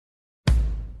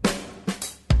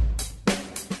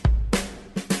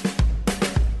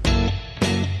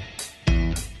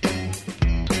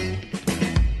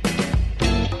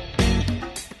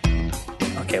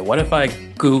what if I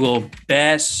Google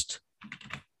best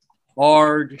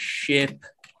hardship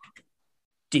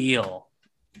deal?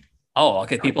 Oh,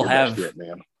 okay. People have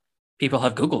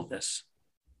Googled this.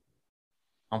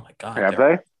 Oh my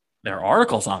God. There are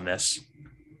articles on this.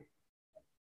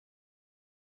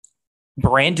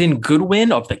 Brandon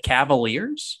Goodwin of the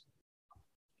Cavaliers.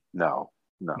 No.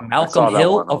 Malcolm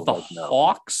Hill of the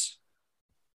Hawks.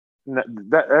 No,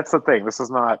 that's the thing. This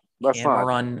is not.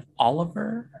 Cameron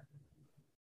Oliver.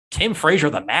 Tim Frazier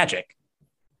of the Magic.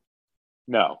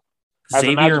 No.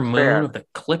 Xavier Moon of the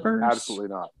Clippers. Absolutely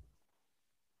not.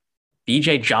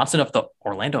 BJ Johnson of the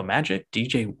Orlando Magic.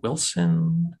 DJ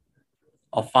Wilson.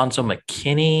 Alfonso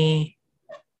McKinney.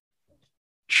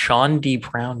 Sean D.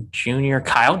 Brown Jr.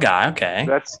 Kyle Guy. Okay.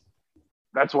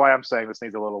 That's why I'm saying this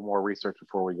needs a little more research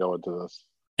before we go into this.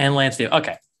 And Lance Steele.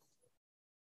 Okay.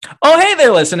 Oh, hey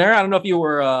there, listener. I don't know if you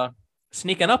were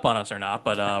sneaking up on us or not,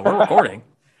 but we're recording.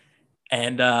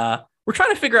 And we're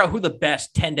trying to figure out who the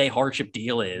best 10-day hardship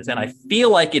deal is. And I feel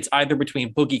like it's either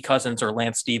between Boogie Cousins or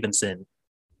Lance Stevenson.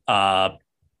 Well,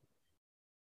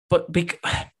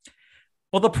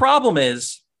 the problem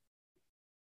is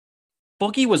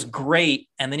Boogie was great,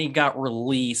 and then he got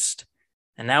released,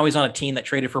 and now he's on a team that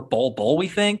traded for Bol, we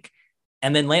think.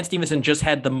 And then Lance Stevenson just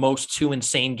had the most 2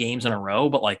 insane games in a row,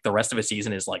 but like the rest of his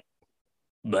season is like,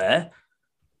 bleh.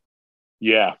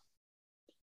 Yeah.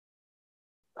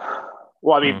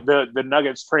 Well, I mean, the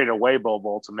Nuggets traded away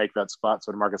Bol to make that spot,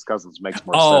 so DeMarcus Cousins makes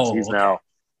more sense. He's now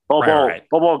Bol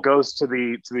goes to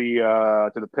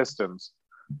the Pistons,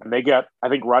 and they get, I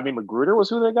think Rodney McGruder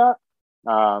was who they got.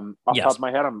 Off the top of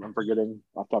my head, I'm forgetting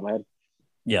off the top of my head.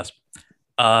 Yes.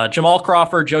 Jamal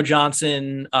Crawford, Joe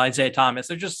Johnson, Isaiah Thomas.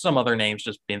 There's just some other names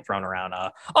just being thrown around. I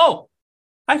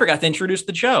forgot to introduce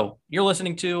the show. You're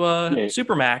listening to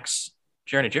Supermax,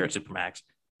 Jared and Jared Supermax.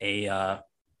 It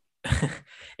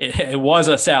was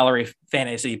a salary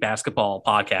fantasy basketball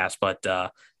podcast,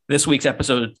 but this week's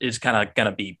episode is kind of going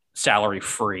to be salary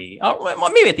free.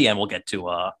 Maybe at the end we'll get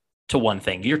to one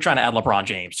thing. You're trying to add LeBron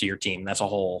James to your team. That's a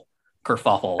whole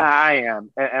kerfuffle. I am,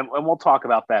 and we'll talk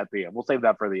about that at the end. We'll save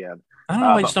that for the end. I don't know.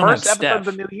 I just don't first have episode Steph.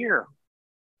 of the new year.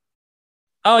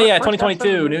 Oh yeah,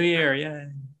 2022, new year. Yeah.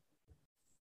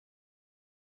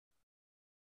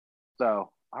 So,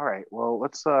 all right. Well,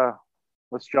 let's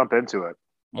jump into it.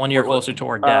 1 year closer to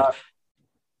our death.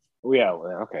 Yeah.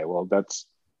 Okay. Well, that's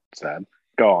sad.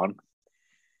 Go on.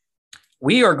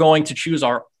 We are going to choose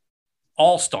our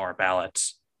all-star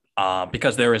ballots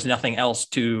because there is nothing else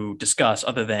to discuss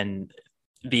other than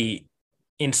the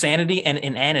insanity and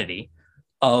inanity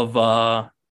of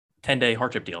 10-day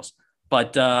hardship deals.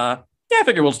 But I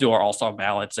figure we'll just do our all-star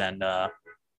ballots and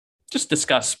just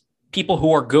discuss people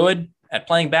who are good at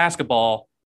playing basketball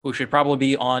who should probably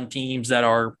be on teams that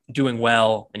are doing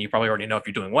well. And you probably already know if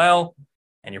you're doing well,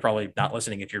 and you're probably not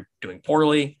listening if you're doing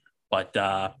poorly. But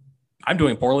I'm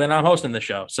doing poorly and I'm hosting the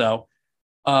show. So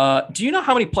do you know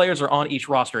how many players are on each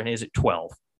roster, and is it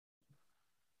 12?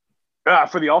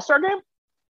 For the All-Star game?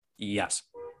 Yes.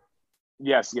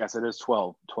 Yes, it is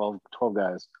 12. 12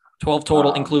 guys. 12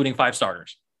 total, including 5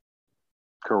 starters.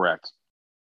 Correct.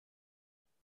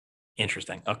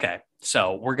 Interesting. Okay.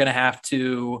 So we're going to have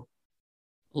to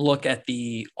look at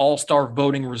the all-star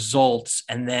voting results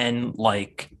and then we're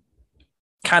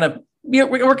going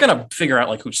to figure out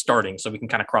like who's starting so we can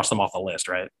kind of cross them off the list,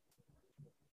 right?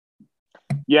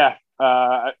 Yeah.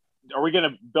 Are we going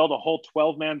to build a whole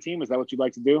 12-man team? Is that what you'd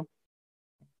like to do?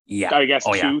 Yeah. I guess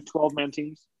 2 12-man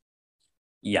teams?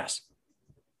 Yes.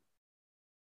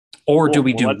 Or do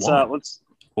we do one?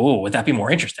 Would that be more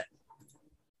interesting?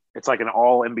 It's like an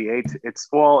all NBA. It's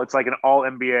like an all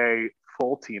NBA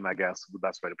full team, I guess, is the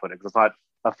best way to put it. Because it's not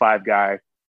a 5-guy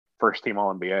first team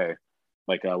all NBA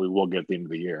like we will get at the end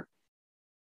of the year.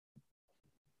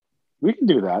 We can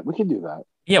do that.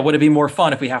 Yeah. Would it be more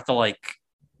fun if we have to like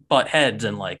butt heads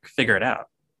and like figure it out?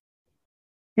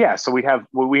 Yeah. So we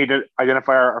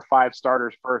identify our 5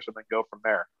 starters first and then go from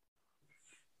there.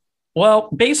 Well,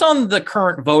 based on the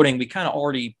current voting, we kind of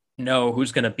already know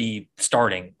who's going to be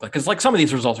starting, because like some of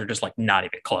these results are just like not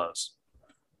even close.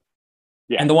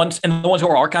 Yeah. And the ones who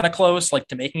are kind of close, like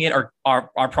to making it,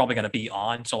 are probably going to be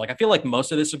on. So like I feel like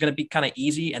most of this is going to be kind of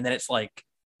easy, and then it's like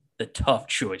the tough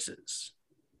choices.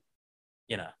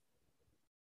 You know.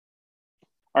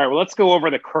 All right. Well, let's go over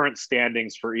the current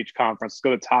standings for each conference. Let's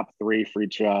go to top 3 for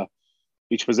each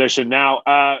position.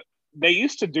 Now, they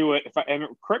used to do it.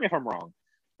 Correct me if I'm wrong.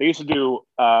 They used to do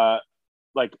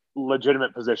like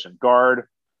legitimate position: guard,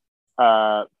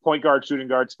 point guard, shooting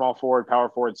guard, small forward, power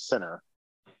forward, center.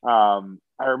 I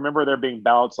remember there being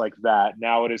ballots like that.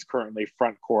 Now it is currently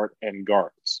front court and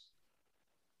guards.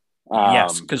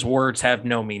 Yes, because words have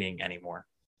no meaning anymore.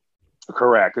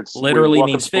 Correct. It's literally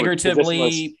means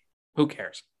figuratively. Who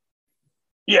cares?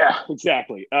 Yeah,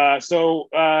 exactly. So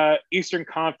Eastern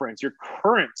Conference, your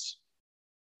current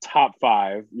top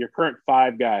five, your current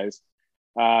five guys,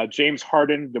 James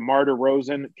Harden, DeMar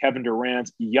DeRozan, Kevin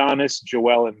Durant, Giannis,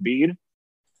 Joel Embiid.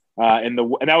 And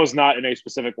that was not in a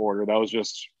specific order. That was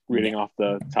just reading off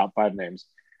the top five names.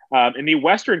 In the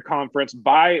Western Conference,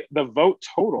 by the vote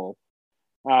total,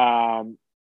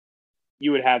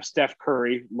 you would have Steph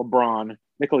Curry, LeBron,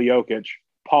 Nikola Jokic,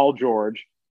 Paul George,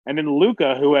 and then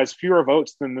Luka, who has fewer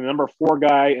votes than the number 4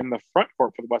 guy in the front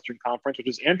court for the Western Conference, which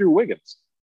is Andrew Wiggins.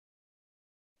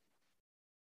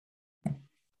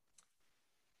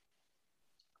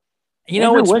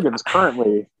 Andrew Wiggins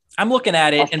currently. I'm looking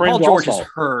at it, and Paul George is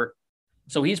hurt,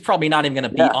 so he's probably not even going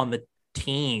to be on the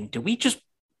team. Do we just?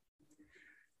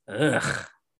 Ugh.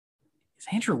 Is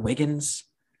Andrew Wiggins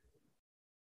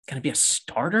going to be a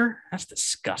starter? That's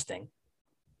disgusting.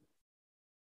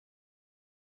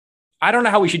 I don't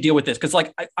know how we should deal with this because,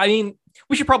 I mean,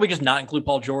 we should probably just not include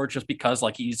Paul George just because,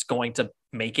 he's going to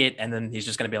make it, and then he's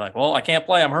just going to be like, well, I can't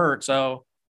play. I'm hurt, so,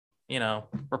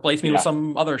 replace me with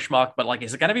some other schmuck. But,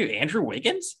 is it going to be Andrew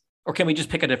Wiggins? Or can we just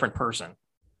pick a different person?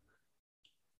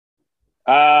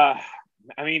 I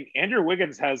mean, Andrew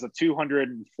Wiggins has a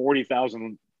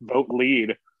 240,000 vote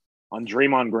lead on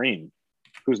Draymond Green,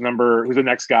 who's the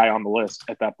next guy on the list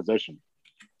at that position.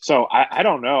 So I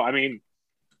don't know. I mean,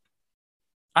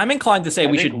 I'm inclined to say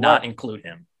we should not include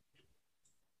him.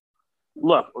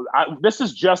 Look, this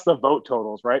is just the vote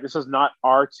totals, right? This is not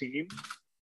our team,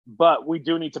 but we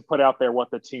do need to put out there what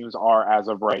the teams are as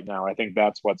of right now. I think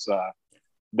that's what's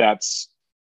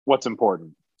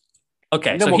important.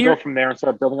 Okay, and then we'll go from there and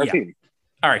start building our team.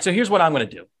 All right, so here's what I'm going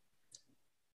to do.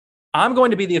 I'm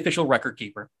going to be the official record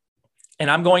keeper,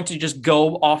 and I'm going to just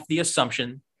go off the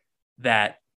assumption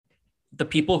that the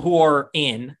people who are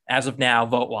in, as of now,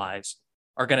 vote-wise,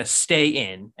 are going to stay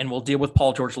in, and we'll deal with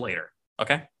Paul George later,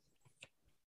 okay?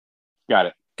 Got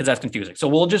it. Because that's confusing. So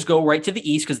we'll just go right to the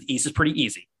East, because the East is pretty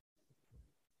easy.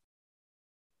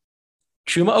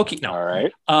 Chuma Okeke. No.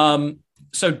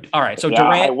 All right. So Durant.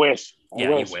 I wish.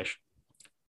 You wish.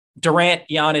 Durant,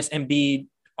 Giannis, Embiid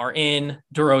are in.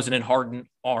 DeRozan and Harden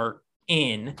are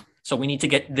in. So we need to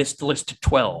get this list to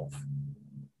 12.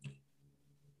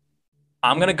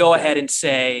 I'm going to go ahead and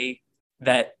say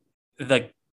that the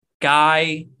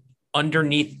guy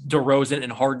underneath DeRozan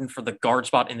and Harden for the guard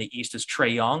spot in the East is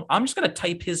Trae Young. I'm just going to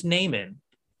type his name in.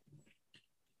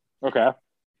 Okay. All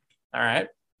right.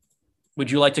 Would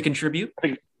you like to contribute?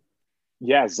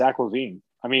 Yeah, Zach LaVine.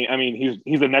 I mean,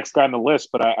 he's the next guy on the list,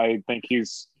 but I think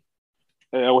he's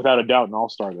without a doubt an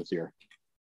all-star this year.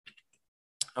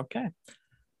 Okay.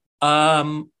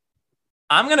 I'm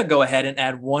going to go ahead and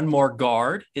add one more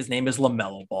guard. His name is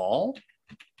LaMelo Ball.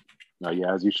 Oh,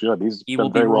 yeah, as you should. He will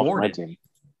be rewarded. For my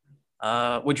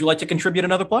team. Would you like to contribute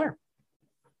another player?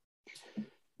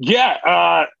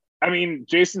 Yeah. I mean,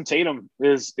 Jason Tatum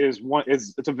is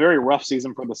it's a very rough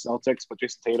season for the Celtics, but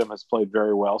Jason Tatum has played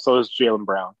very well. So is Jaylen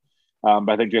Brown. But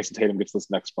I think Jason Tatum gets this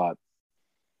next spot.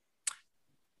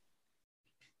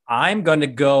 I'm going to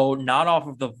go not off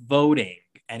of the voting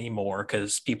anymore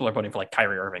because people are voting for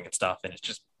Kyrie Irving and stuff, and it's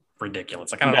just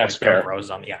ridiculous. I don't know if Derrick Rose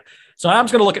is on. Yeah. So I'm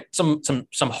just going to look at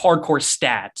some hardcore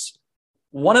stats.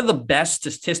 One of the best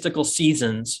statistical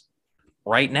seasons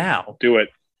right now. Do it.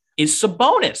 Is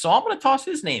Sabonis. So I'm going to toss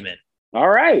his name in. All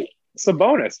right.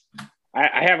 Sabonis.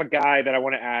 I have a guy that I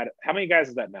want to add. How many guys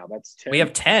is that now? That's 10. We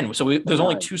have 10. So there's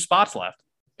only 2 spots left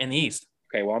in the East.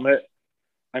 Okay. Well,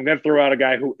 I'm going to throw out a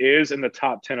guy who is in the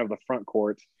top 10 of the front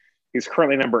court. He's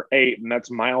currently number 8, and that's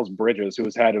Miles Bridges, who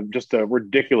has had just a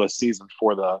ridiculous season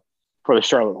for the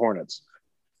Charlotte Hornets.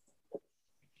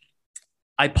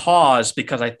 I paused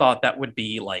because I thought that would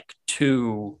be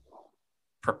too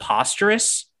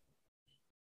preposterous.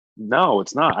 No,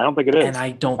 it's not. I don't think it is. And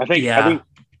I think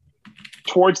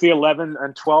towards the 11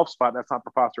 and 12 spot, that's not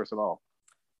preposterous at all.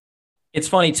 It's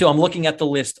funny too. I'm looking at the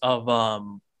list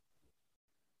of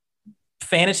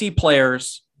fantasy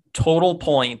players, total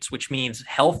points, which means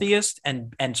healthiest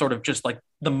and sort of just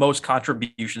the most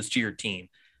contributions to your team.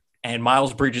 And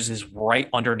Miles Bridges is right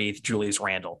underneath Julius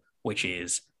Randle, which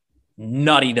is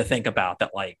nutty to think about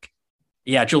that.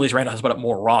 Julius Randle has put up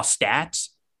more raw stats,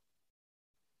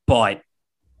 but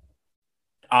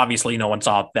obviously no one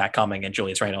saw that coming, and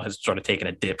Julius Randle has sort of taken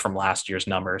a dip from last year's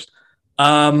numbers. We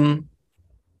only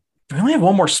have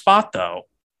one more spot though,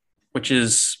 which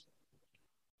is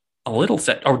a little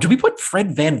set. Or do we put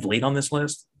Fred VanVleet on this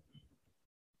list?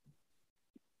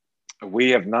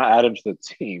 We have not added him to the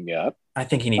team yet. I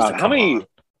think he needs to how many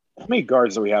How many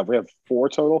guards do we have? We have 4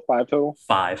 total, 5 total.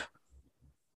 5.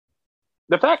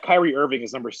 The fact Kyrie Irving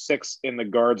is number 6 in the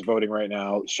guards voting right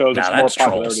now shows Nah, it's more that's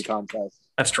popularity trolls. contest.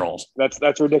 That's trolls.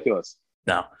 That's ridiculous.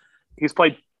 No. He's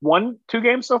played 1-2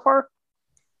 games so far.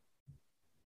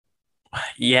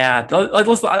 Yeah,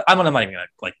 I'm not even gonna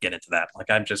like get into that. Like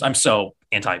I'm so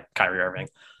anti Kyrie Irving.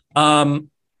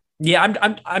 Yeah,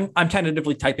 I'm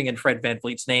tentatively typing in Fred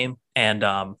VanVleet's name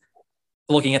and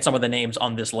looking at some of the names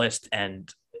on this list,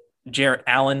 and Jarrett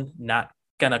Allen not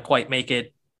gonna quite make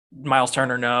it. Miles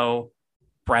Turner, no.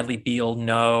 Bradley Beal,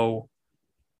 no.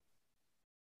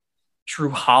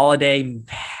 Drew Holiday,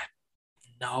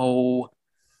 no.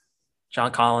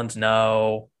 John Collins,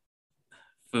 no.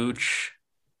 Vooch,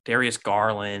 Darius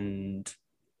Garland,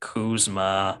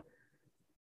 Kuzma,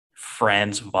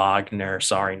 Franz Wagner.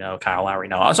 Sorry, no. Kyle Lowry,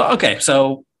 no. So okay,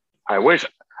 so I wish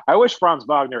Franz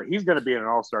Wagner. He's going to be in an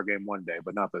All-Star game one day,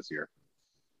 but not this year.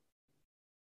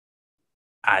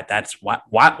 That's wow,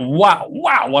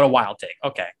 what a wild take.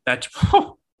 Okay, that's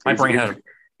my brain has.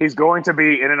 He's going to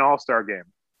be in an All-Star game.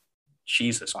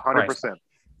 Jesus, 100%.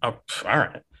 Oh, all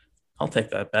right, I'll take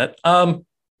that bet.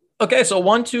 Okay, so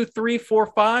 1, 2, 3, 4,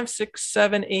 5, 6,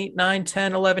 7, 8, 9,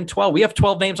 10, 11, 12. We have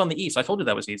 12 names on the East. I told you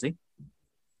that was easy.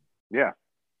 Yeah.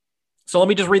 So let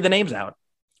me just read the names out.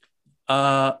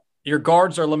 Your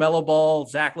guards are LaMelo Ball,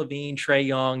 Zach LaVine, Trae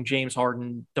Young, James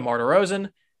Harden, DeMar DeRozan,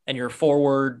 and your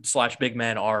forward/big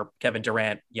men are Kevin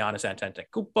Durant, Giannis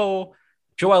Antetokounmpo,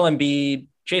 Joel Embiid,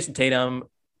 Jason Tatum,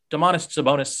 Domantas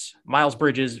Sabonis, Miles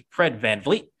Bridges, Fred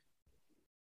VanVleet,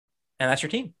 and that's your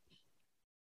team.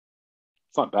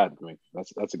 It's not bad. I mean,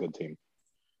 that's a good team.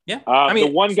 Yeah, the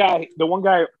one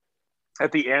guy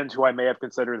at the end who I may have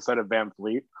considered instead of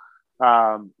VanVleet,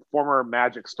 former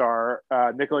Magic star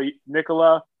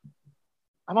Nikola.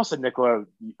 I almost said Nikola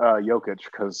Jokic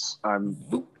because I'm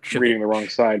reading the wrong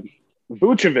side.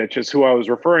 Vucevic is who I was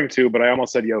referring to, but I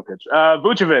almost said Jokic.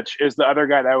 Vucevic is the other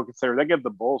guy that I would consider. They give the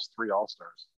Bulls 3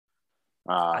 All-Stars.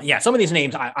 Yeah, some of these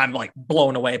names I'm like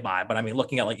blown away by, but I mean,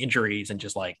 looking at like injuries and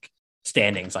just like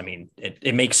standings, I mean,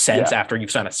 it makes sense after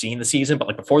you've kind of seen the season, but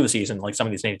like before the season, like some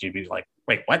of these names you'd be like,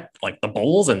 wait, what? Like the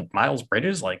Bulls and Miles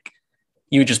Bridges, like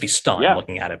you would just be stunned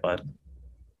looking at it. But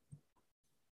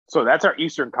so that's our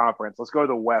Eastern Conference. Let's go to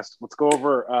the West. Let's go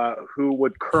over who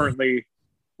would currently.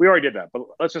 We already did that, but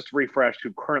let's just refresh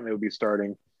who currently would be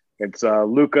starting. It's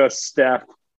Luka, Steph,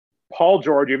 Paul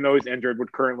George, even though he's injured,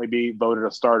 would currently be voted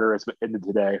a starter as ended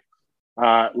today.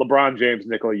 LeBron James,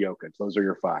 Nikola Jokic. Those are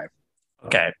your 5.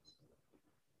 Okay.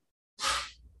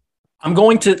 I'm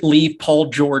going to leave Paul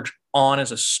George on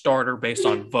as a starter based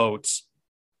on votes.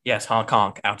 Yes, honk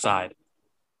honk outside.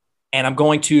 And I'm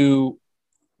going to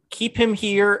keep him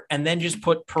here and then just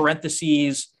put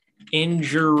parentheses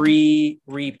injury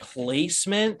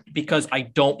replacement because I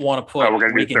don't want to put. We're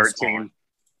going to do 13. On.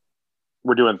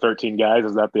 We're doing 13 guys.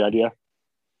 Is that the idea?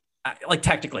 Like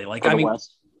technically, like I mean,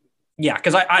 West. Yeah,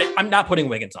 because I'm not putting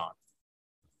Wiggins on.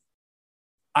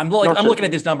 I'm looking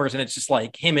at these numbers and it's just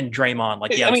like him and Draymond.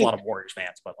 Like, yeah, there's a lot of Warriors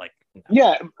fans, but like, no.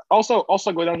 Yeah. Also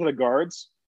go down to the guards.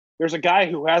 There's a guy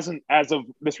who hasn't, as of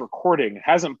this recording,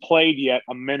 hasn't played yet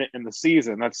a minute in the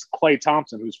season. That's Klay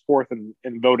Thompson, who's 4th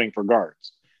in voting for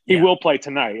guards. He will play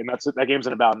tonight, and that game's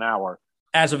in about an hour.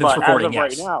 As of this recording,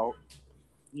 right now,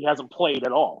 he hasn't played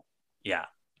at all. Yeah.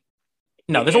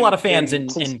 No, there's a lot of fans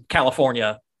in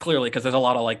California, clearly, because there's a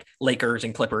lot of like Lakers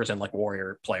and Clippers and like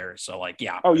Warrior players. So like,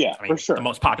 yeah. Oh yeah, I mean, for sure. The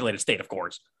most populated state, of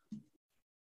course.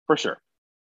 For sure.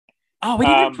 Oh, we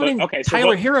didn't put in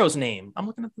Tyler Hero's name. I'm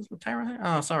looking at this with Tyler.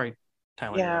 Oh, sorry,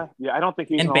 Tyler. Yeah. I don't think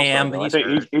he's and an Bam. I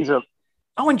think he's a.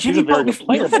 Oh, and Jimmy Butler.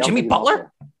 We got Jimmy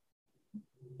Butler.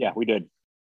 Yeah, we did.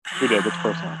 It's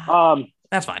personal.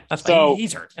 That's fine. That's so, fine.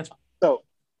 He's hurt. That's fine. So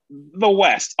the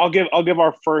West, I'll give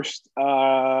our first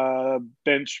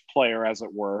bench player, as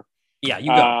it were. Yeah, you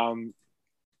go.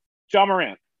 Ja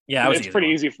Morant. Yeah, it's pretty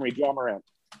easy for me. Ja Morant.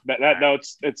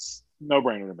 It's no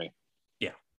brainer to me.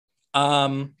 Yeah.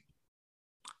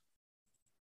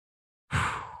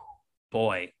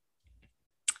 Boy,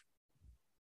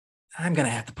 I'm gonna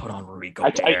have to put on Rudy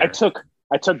Gobert. I took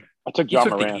Ja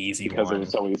Morant because it was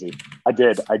so easy. I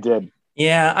did.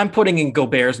 Yeah, I'm putting in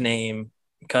Gobert's name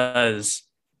because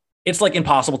it's like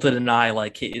impossible to deny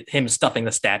like him stuffing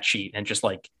the stat sheet and just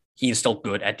like he's still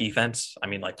good at defense. I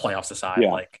mean, like playoffs aside,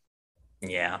 like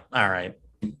yeah. All right,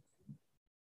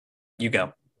 you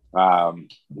go. I'm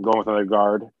going with another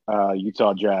guard,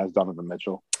 Utah Jazz, Donovan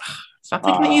Mitchell. Stop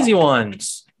taking the easy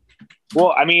ones.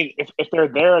 Well, I mean, if they're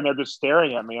there and they're just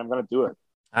staring at me, I'm going to do it.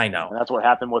 I know. And that's what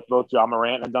happened with both Ja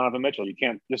Morant and Donovan Mitchell. You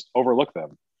can't just overlook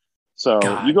them. So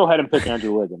you go ahead and pick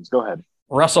Andrew Wiggins. Go ahead.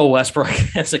 Russell Westbrook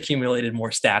has accumulated more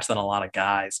stats than a lot of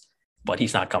guys. but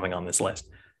he's not coming on this list.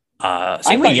 I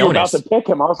Same thought with you were about Jonas. to pick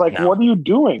him. I was like, No. what are you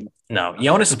doing? No,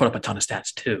 Jonas has put up a ton of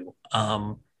stats too.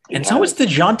 And He so is has.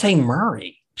 DeJounte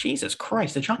Murray. Jesus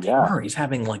Christ, DeJounte Yeah. Murray's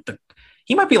having like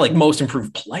he might be like most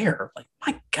improved player. Like,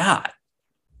 my God.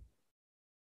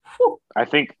 Whew. I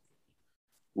think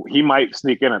he might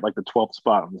sneak in at like the 12th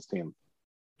spot on this team.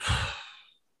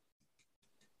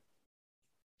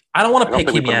 I don't want to I don't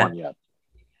pick think we him put him yet. on yet.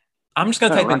 I'm just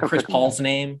going to No, type we're in not gonna Chris pick him Paul's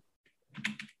name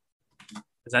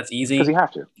because that's easy. Because you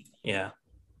have to. Yeah.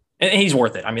 And he's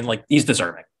worth it. I mean, like, he's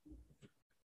deserving.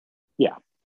 Yeah.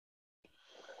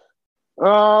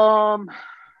 I'm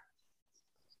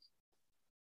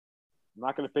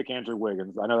not going to pick Andrew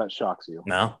Wiggins. I know that shocks you.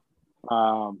 No.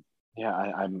 Yeah,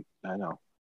 I know.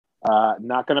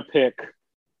 Not going to pick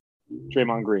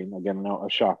Draymond Green again. No,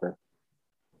 a shocker.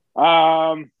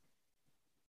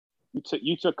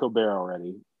 You took Gobert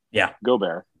already. Yeah.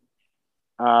 Gobert.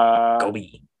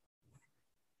 Gobe.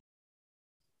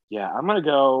 Yeah, I'm going to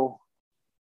go.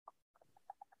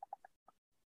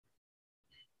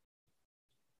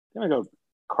 I'm going to go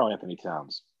Karl Anthony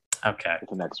Towns. Okay. With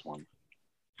the next one.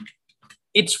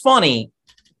 It's funny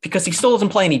because he still doesn't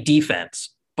play any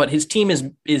defense, but his team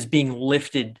is being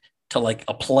lifted to like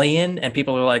a play-in, and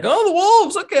people are like, "Oh, the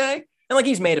Wolves, okay." And like,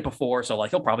 he's made it before, so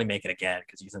like he'll probably make it again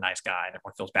because he's a nice guy and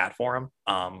everyone feels bad for him.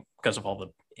 Because of all the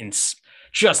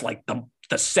just like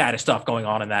the saddest stuff going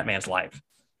on in that man's life.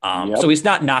 So he's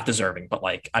not deserving, but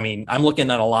like, I mean, I'm looking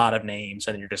at a lot of names,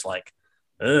 and you're just like,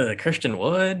 Christian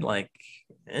Wood, like,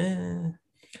 does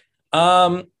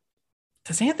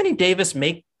Anthony Davis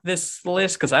make this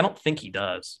list? Because I don't think he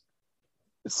does.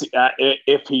 See,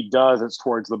 if he does, it's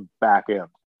towards the back end,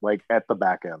 like at the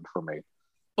back end for me.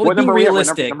 But what being number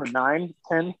realistic, number 9,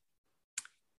 10?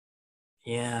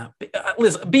 Yeah,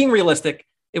 listen, being realistic,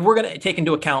 if we're gonna take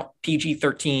into account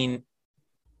PG-13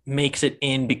 makes it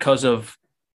in because of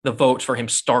the votes for him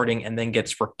starting and then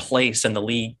gets replaced, and the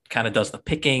league kind of does the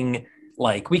picking.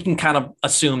 Like, we can kind of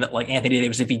assume that like Anthony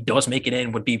Davis, if he does make it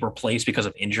in, would be replaced because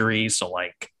of injuries. So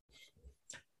like,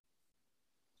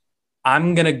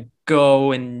 I'm going to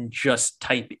go and just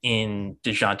type in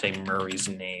DeJounte Murray's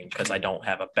name because I don't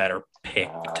have a better pick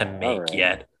to make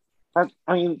yet. I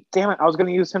mean, damn it. I was going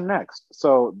to use him next.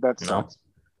 So that sucks.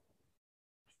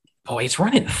 Oh, he's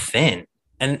running thin.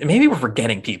 And maybe we're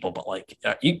forgetting people, but like,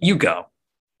 you go.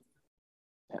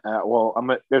 Well,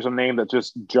 there's a name that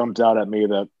just jumped out at me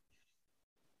that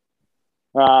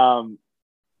and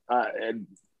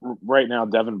right now,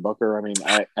 Devin Booker, I mean,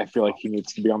 I feel like he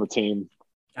needs to be on the team.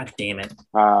 God damn it.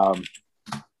 My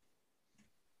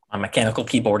mechanical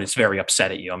keyboard is very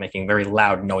upset at you. I'm making very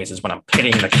loud noises when I'm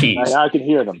hitting the keys. I can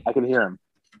hear them. I can hear him.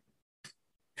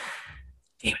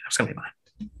 Damn it, that's going to be mine.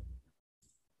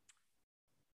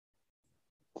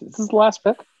 This is the last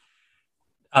pick?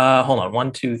 Hold on.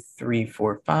 1, 2, 3,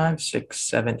 4, 5, 6,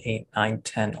 7, 8, 9,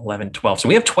 10, 11, 12. So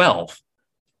we have 12.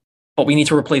 But we need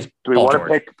to replace Do we Paul want George.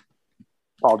 to pick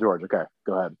Paul George? Okay,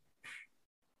 go ahead.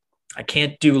 I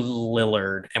can't do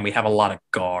Lillard, and we have a lot of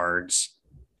guards.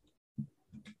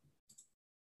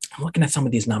 I'm looking at some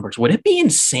of these numbers. Would it be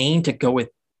insane to go with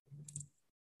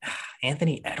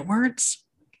Anthony Edwards?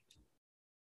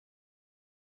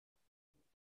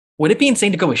 Would it be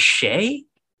insane to go with Shea?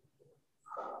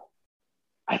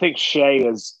 I think Shea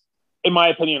is, in my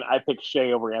opinion, I pick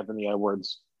Shea over Anthony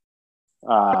Edwards.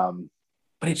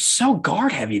 But it's so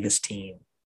guard heavy, this team.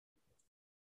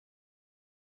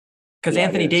 Because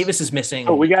Anthony Davis is missing.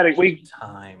 Oh, we got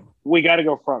to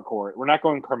go front court. We're not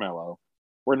going Carmelo.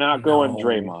 We're not going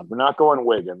Draymond. We're not going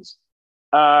Wiggins.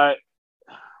 Who are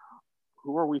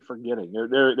we forgetting?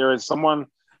 There is someone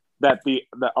that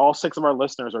all 6 of our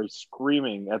listeners are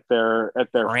screaming at their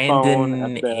Brandon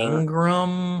phone.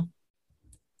 Ingram.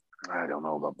 I don't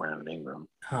know about Brandon Ingram.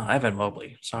 Oh, Evan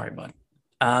Mobley. Sorry, bud.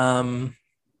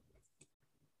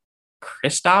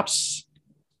 Kristaps.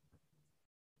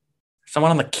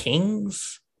 Someone on the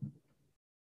Kings.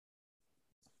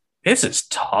 This is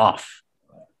tough.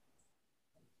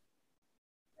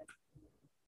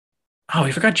 Oh,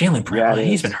 we forgot Jalen Brown. Yeah,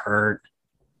 he's been hurt.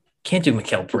 Can't do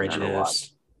Mikal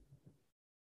Bridges.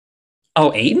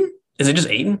 Oh, Ayton? Is it just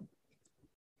Ayton?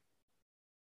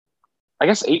 I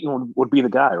guess Ayton would be the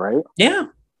guy, right? Yeah.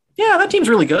 Yeah, that team's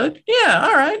really good. Yeah,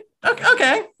 all right.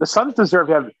 Okay. The Suns deserve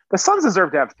to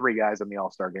have 3 guys in the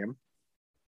All-Star game.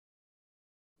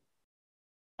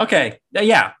 Okay.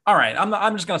 Yeah. All right.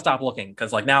 I'm just gonna stop looking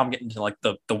because like now I'm getting to like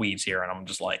the weeds here, and I'm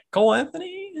just like, Cole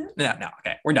Anthony. No.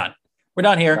 Okay, we're done. We're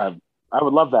done here. I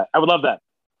would love that.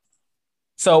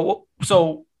 So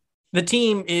the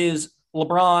team is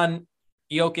LeBron,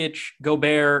 Jokic,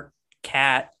 Gobert,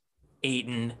 Cat,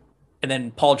 Ayton, And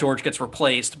then Paul George gets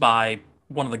replaced by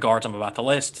one of the guards I'm about to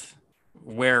list.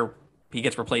 Where he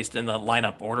gets replaced in the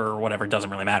lineup order or whatever, doesn't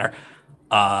really matter.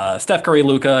 Steph Curry,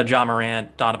 Luka, John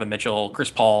Morant, Donovan Mitchell, Chris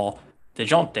Paul,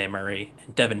 DeJounte Murray,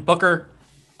 and Devin Booker.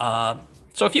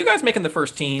 So a few guys making the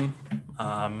first team,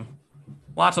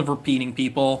 lots of repeating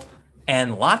people,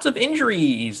 and lots of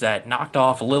injuries that knocked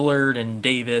off Lillard and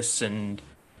Davis and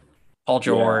Paul Yeah, I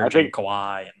George and think.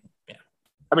 Kawhi and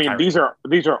I mean, Kyrie.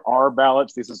 these are our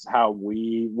ballots. This is how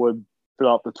we would fill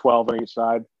out the 12 on each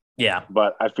side. Yeah,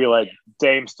 But I feel like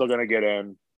Dame's still going to get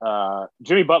in.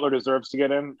 Jimmy Butler deserves to get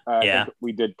in. I yeah. think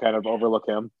we did kind of overlook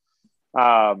him.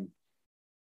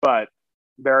 But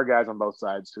there are guys on both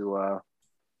sides who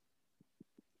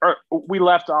we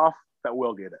left off that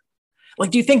will get it.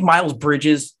 Like, do you think Miles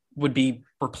Bridges would be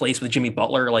replaced with Jimmy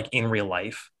Butler, like in real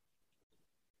life?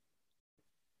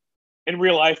 In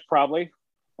real life, probably.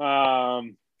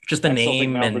 Just the I still think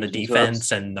name Miles and the Bridges defense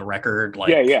deserves. and the record,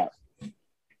 like, Yeah,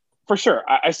 for sure.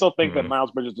 I still think that hmm,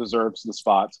 Miles Bridges deserves the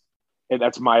spot. And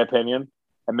that's my opinion.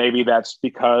 And maybe that's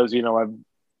because,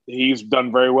 he's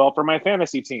done very well for my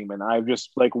fantasy team. And I've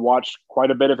just like watched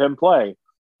quite a bit of him play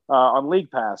on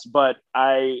League Pass. But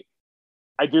I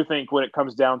do think when it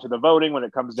comes down to the voting, when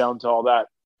it comes down to all that,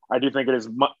 I do think it is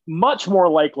much more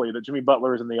likely that Jimmy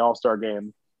Butler is in the All-Star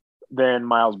game than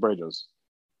Miles Bridges.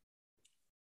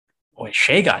 boy,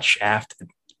 Shea got shafted.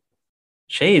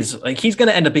 Shay's like he's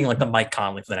gonna end up being like the Mike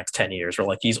Conley for the next 10 years,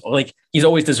 where he's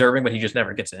always deserving, but he just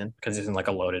never gets in because he's in like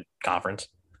a loaded conference.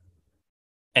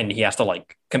 And he has to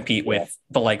like compete Yeah. with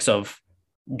the likes of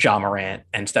John Morant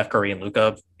and Steph Curry and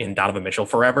Luka and Donovan Mitchell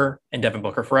forever and Devin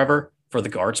Booker forever for the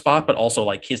guard spot, but also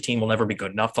like his team will never be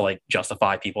good enough to like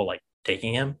justify people like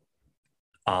taking him.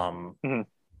 Mm-hmm.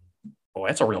 Boy,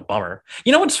 that's a real bummer.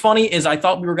 You know what's funny is I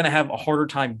thought we were gonna have a harder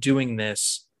time doing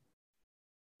this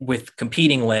with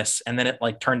competing lists, and then it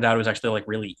like turned out it was actually like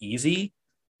really easy.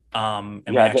 And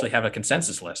we Yeah. actually have a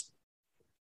consensus list.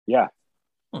 Yeah.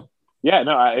 Hmm. Yeah.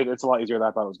 No, it's a lot easier than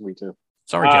I thought it was going to be too.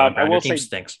 Sorry, Jalen I Brown, your will team say,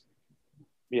 stinks.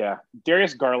 yeah,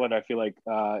 Darius Garland, I feel like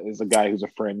is a guy who's a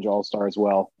fringe All-Star as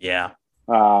well. Yeah,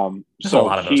 there's a So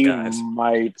lot of those he guys.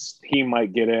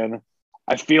 might get in.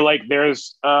 I feel like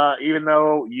there's even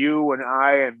though you and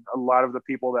I and a lot of the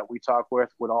people that we talk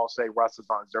with would all say Russ does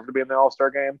not deserve to be in the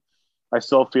All-Star game, I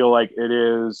still feel like it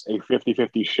is a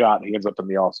 50-50 shot he ends up in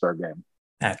the All-Star game.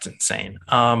 That's insane.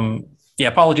 Yeah,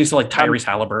 apologies to like I'm Tyrese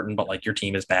Halliburton, but like your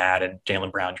team is bad, and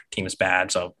Jalen Brown, your team is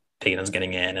bad, so Tatum's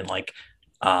getting in, and like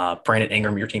Brandon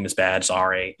Ingram, your team is bad.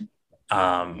 Sorry.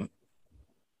 God,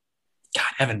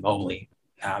 Evan Mobley.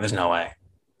 Nah, there's no way.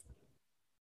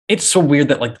 It's so weird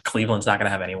that like Cleveland's not gonna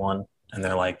have anyone, and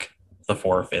they're like the 4th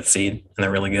or 5th seed, and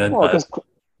they're really good. well But because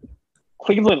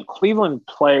Cleveland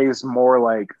plays more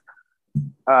like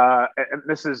and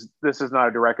this is not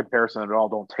a direct comparison at all.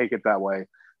 Don't take it that way.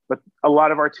 But a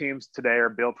lot of our teams today are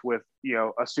built with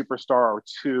a superstar or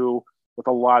two with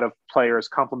a lot of players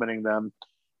complementing them.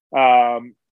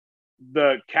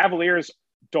 The Cavaliers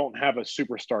don't have a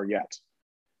superstar yet.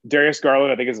 Darius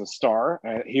Garland, I think, is a star.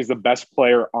 He's the best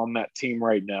player on that team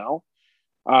right now.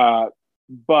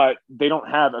 But they don't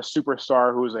have a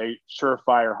superstar who's a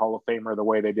surefire Hall of Famer the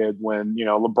way they did when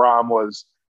LeBron was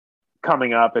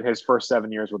coming up in his first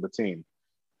 7 years with the team.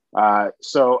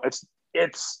 So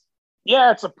it's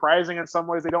surprising in some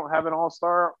ways they don't have an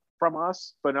all-star from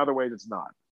us, but in other ways it's not.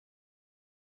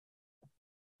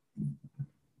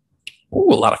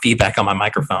 ooh, a lot of feedback on my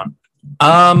microphone.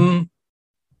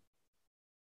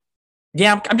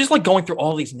 Yeah, I'm just like going through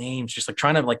all these names, just like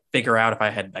trying to like figure out if I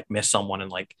had like missed someone. And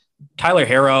like Tyler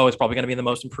Harrow is probably going to be in the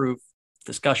most improved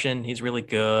discussion. He's really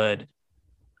good.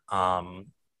 Um,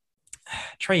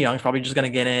 Trae Young's probably just going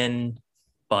to get in,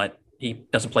 but he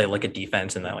doesn't play like a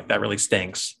defense, and that really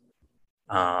stinks.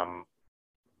 Like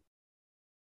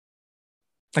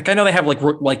I know they have like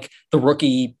the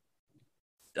rookie,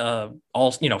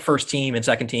 all first team and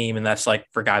second team, and that's like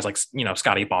for guys like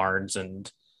Scotty Barnes and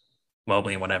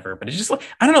Mobley and whatever. But it's just like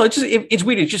I don't know. It's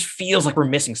weird. It just feels like we're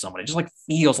missing someone. It just like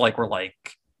feels like we're like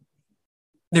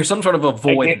there's some sort of a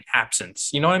void and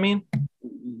absence. You know what I mean?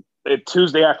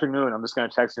 Tuesday afternoon, I'm just going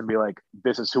to text him and be like,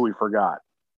 "This is who we forgot."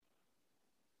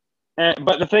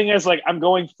 But the thing is, like, I'm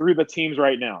going through the teams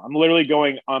right now. I'm literally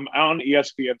going. I'm on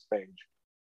ESPN's page,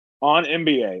 on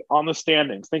NBA, on the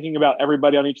standings, thinking about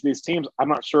everybody on each of these teams. I'm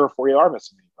not sure if we are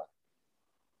missing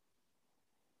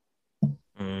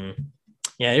anybody.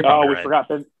 Yeah, you're probably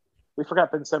right. We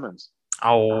forgot Ben Simmons.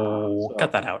 Oh,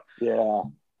 cut that out. Yeah.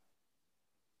 All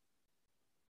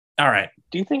right.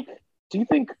 Do you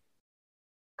think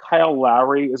Kyle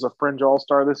Lowry is a fringe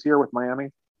all-star this year with Miami?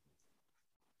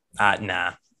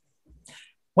 Nah.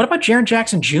 What about Jaren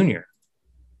Jackson Jr.?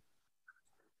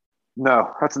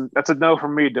 No, that's a no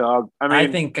from me, dog. I mean, I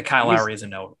think Kyle Lowry is a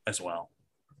no as well.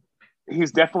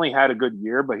 He's definitely had a good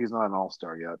year, but he's not an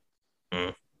all-star yet.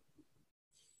 Mm.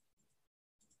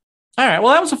 All right.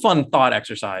 Well, that was a fun thought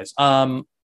exercise.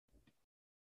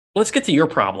 Let's get to your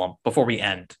problem before we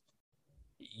end.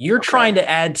 You're trying to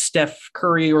add Steph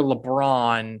Curry or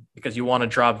LeBron because you want to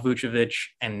drop Vucevic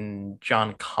and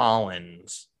John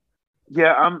Collins.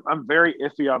 Yeah, I'm very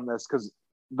iffy on this because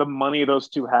the money those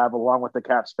two have, along with the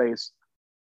cap space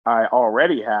I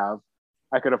already have,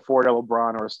 I could afford a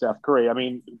LeBron or a Steph Curry. I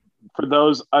mean, for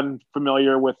those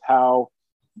unfamiliar with how,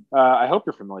 I hope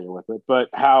you're familiar with it, but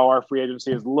how our free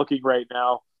agency is looking right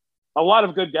now, a lot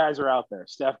of good guys are out there.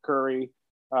 Steph Curry,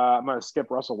 I'm going to skip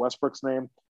Russell Westbrook's name.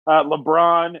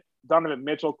 LeBron, Donovan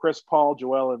Mitchell, Chris Paul,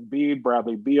 Joel Embiid,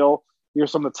 Bradley Beal. These are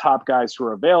some of the top guys who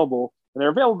are available, and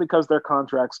they're available because their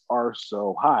contracts are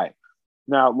so high.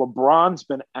 Now, LeBron's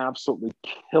been absolutely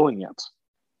killing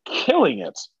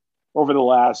it over the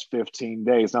last 15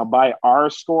 days. Now, by our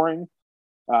scoring,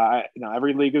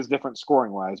 every league is different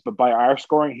scoring wise, but by our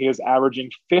scoring, he is averaging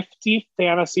 50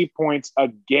 fantasy points a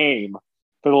game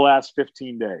for the last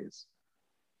 15 days,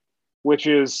 which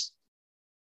is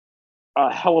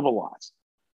a hell of a lot.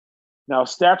 Now,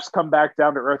 Steph's come back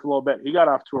down to earth a little bit. He got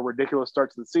off to a ridiculous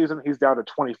start to the season. He's down to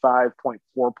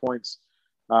 25.4 points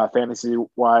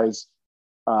fantasy-wise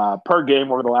per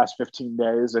game over the last 15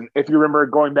 days. And if you remember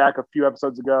going back a few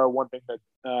episodes ago, one thing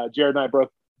that Jared and I both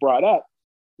brought up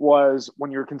was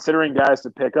when you're considering guys to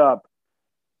pick up,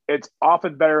 it's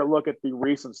often better to look at the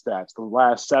recent stats, the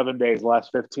last 7 days, the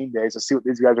last 15 days, to see what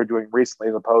these guys are doing recently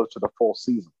as opposed to the full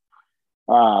season.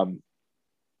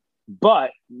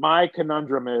 But my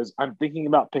conundrum is I'm thinking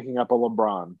about picking up a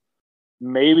LeBron,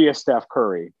 maybe a Steph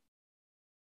Curry,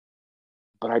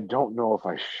 but I don't know if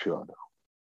I should.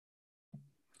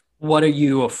 What are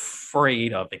you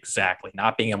afraid of exactly?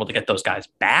 Not being able to get those guys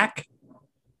back?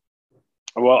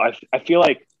 Well, I feel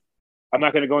like I'm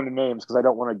not going to go into names because I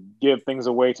don't want to give things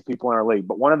away to people in our league.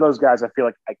 But one of those guys I feel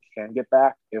like I can get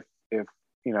back if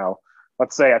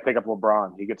let's say I pick up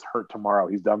LeBron. He gets hurt tomorrow.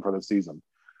 He's done for the season.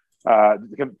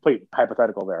 Complete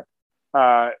hypothetical there.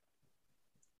 I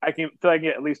can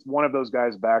get at least one of those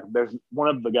guys back. There's one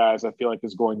of the guys I feel like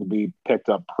is going to be picked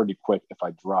up pretty quick if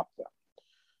I drop them.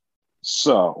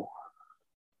 So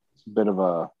it's a bit of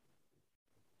a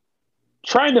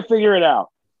trying to figure it out.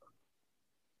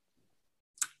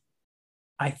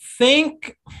 I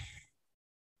think,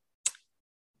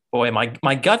 boy,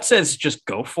 my gut says just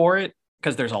go for it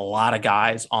because there's a lot of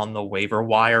guys on the waiver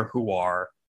wire who are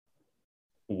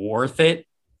worth it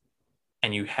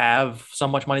and you have so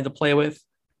much money to play with.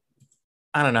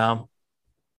 I don't know.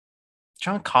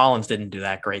 John Collins didn't do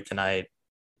that great tonight.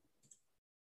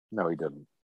 No, he didn't.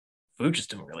 Vooch is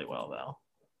doing really well, though.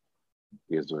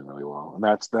 He is doing really well. And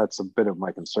that's a bit of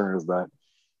my concern is that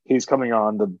he's coming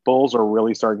on. The Bulls are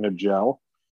really starting to gel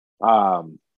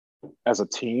as a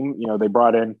team. You know, they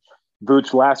brought in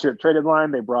Vooch last year at trade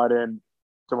deadline. They brought in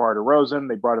DeMar DeRozan.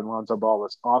 They brought in Lonzo Ball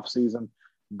this offseason.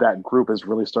 That group is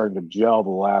really starting to gel the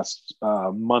last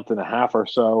month and a half or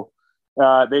so.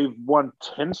 They've won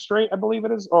 10 straight, I believe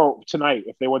it is. Oh, tonight.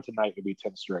 If they won tonight, it'd be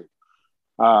 10 straight.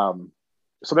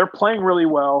 So they're playing really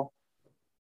well.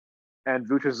 And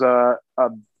Vooch is a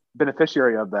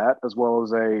beneficiary of that, as well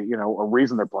as a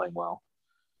reason they're playing well.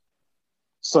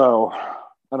 So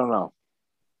I don't know.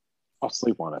 I'll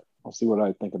sleep on it. I'll see what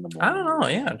I think in the morning. I don't know.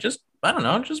 Yeah, just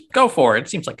go for it. It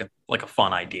seems like a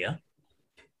fun idea.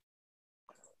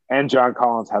 And John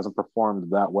Collins hasn't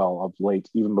performed that well of late,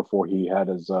 even before he had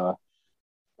his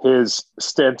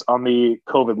stint on the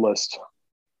COVID list.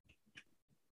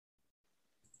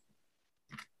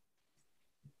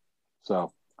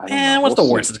 So, what's the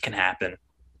worst that can happen?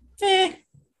 I'm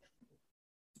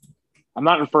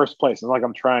not in first place. It's like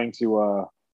I'm trying to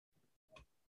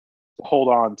hold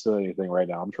on to anything right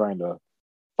now. I'm trying to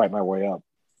fight my way up.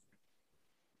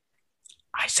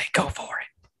 I say go for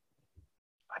it.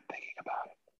 I'm thinking about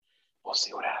it. We'll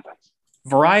see what happens.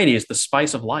 Variety is the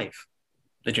spice of life.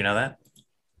 Did you know that?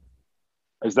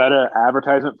 Is that an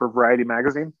advertisement for Variety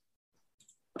magazine?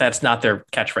 That's not their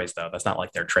catchphrase, though. That's not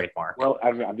like their trademark. Well,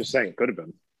 I'm just saying it could have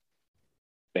been.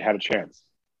 They had a chance.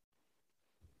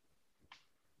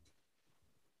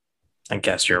 I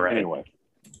guess you're right. Anyway.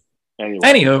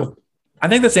 Anywho, I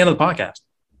think that's the end of the podcast.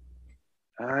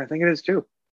 I think it is too.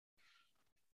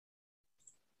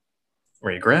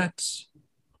 Regrets.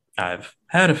 I've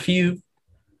had a few.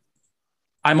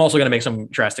 I'm also going to make some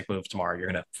drastic moves tomorrow.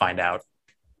 You're going to find out.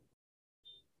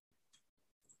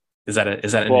 Is that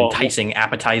an enticing,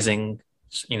 appetizing,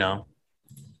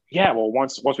 Yeah, well,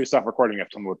 once we stop recording, you have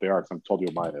to tell me what they are because I've told you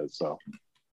what mine is. So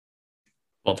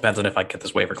Well, it depends on if I get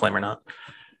this waiver claim or not.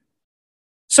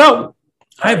 So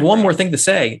I have one more thing to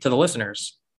say to the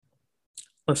listeners.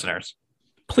 Listeners,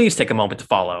 please take a moment to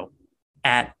follow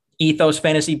at Ethos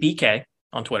Fantasy BK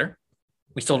on Twitter.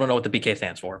 We still don't know what the BK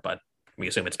stands for, but we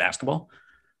assume it's basketball.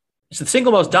 It's the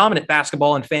single most dominant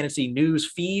basketball and fantasy news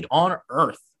feed on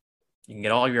earth. You can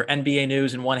get all your NBA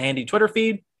news in one handy Twitter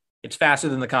feed. It's faster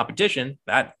than the competition,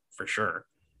 that for sure,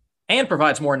 and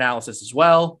provides more analysis as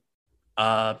well.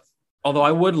 Although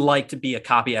I would like to be a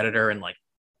copy editor and like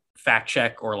fact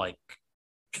check or like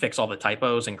fix all the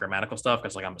typos and grammatical stuff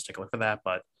because like I'm a stickler for that.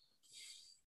 But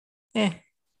again,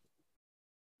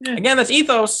 that's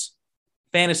Ethos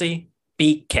Fantasy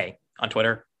BK on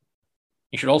Twitter.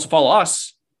 You should also follow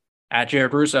us at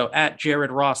Jared Russo, at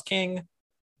Jared Ross King.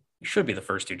 You should be the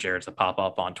first two Jareds that pop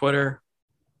up on Twitter.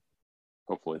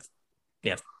 Hopefully.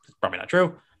 Yeah, it's probably not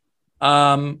true.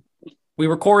 We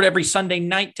record every Sunday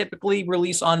night, typically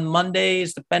release on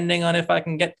Mondays, depending on if I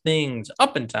can get things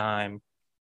up in time.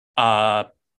 Dan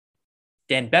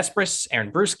Bespris,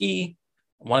 Aaron Bruschi.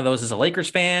 One of those is a Lakers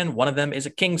fan. One of them is a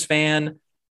Kings fan.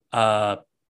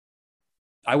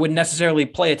 I wouldn't necessarily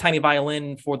play a tiny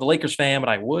violin for the Lakers fan, but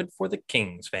I would for the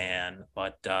Kings fan.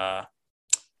 But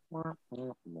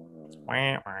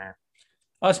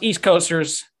us East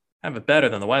Coasters have it better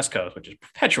than the West Coast, which is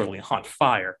perpetually on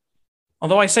fire.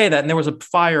 Although I say that, and there was a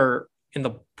fire in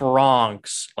the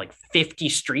Bronx, like 50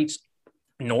 streets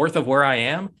north of where I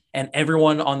am, and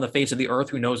everyone on the face of the earth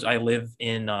who knows I live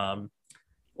in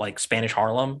like Spanish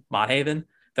Harlem, Mott Haven,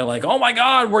 they're like, "Oh my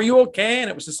God, were you okay?" And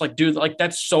it was just like, dude, like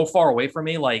that's so far away from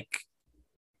me. Like,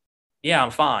 yeah, I'm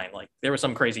fine. Like there was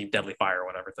some crazy deadly fire or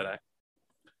whatever today.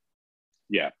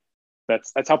 Yeah,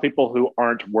 that's how people who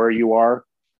aren't where you are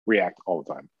react all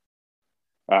the time.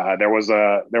 There was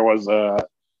a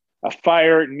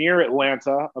fire near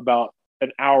Atlanta, about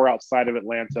an hour outside of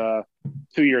Atlanta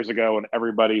 2 years ago, and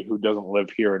everybody who doesn't live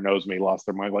here and knows me lost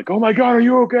their mind. Like, "Oh my God, are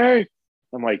you okay?"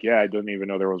 I'm like, "Yeah, I didn't even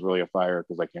know there was really a fire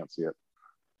because I can't see it."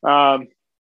 But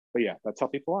yeah, that's how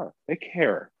people are. They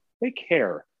care. They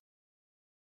care.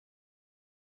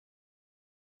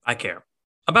 I care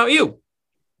about you.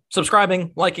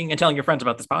 Subscribing, liking, and telling your friends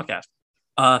about this podcast.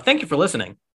 Thank you for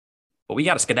listening. But we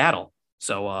got to skedaddle.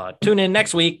 So tune in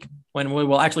next week when we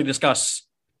will actually discuss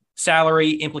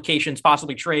salary implications,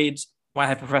 possibly trades. Might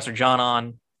have Professor John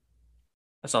on.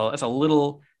 It's a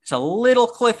little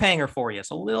cliffhanger for you.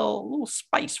 It's a little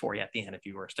spice for you at the end if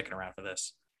you were sticking around for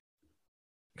this.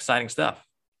 Exciting stuff.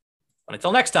 But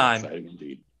until next time, Exciting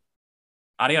indeed.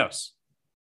 Adios.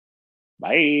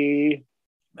 Bye.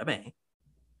 Bye-bye.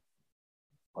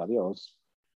 Adios.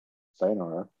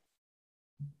 Sayonara.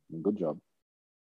 Good job.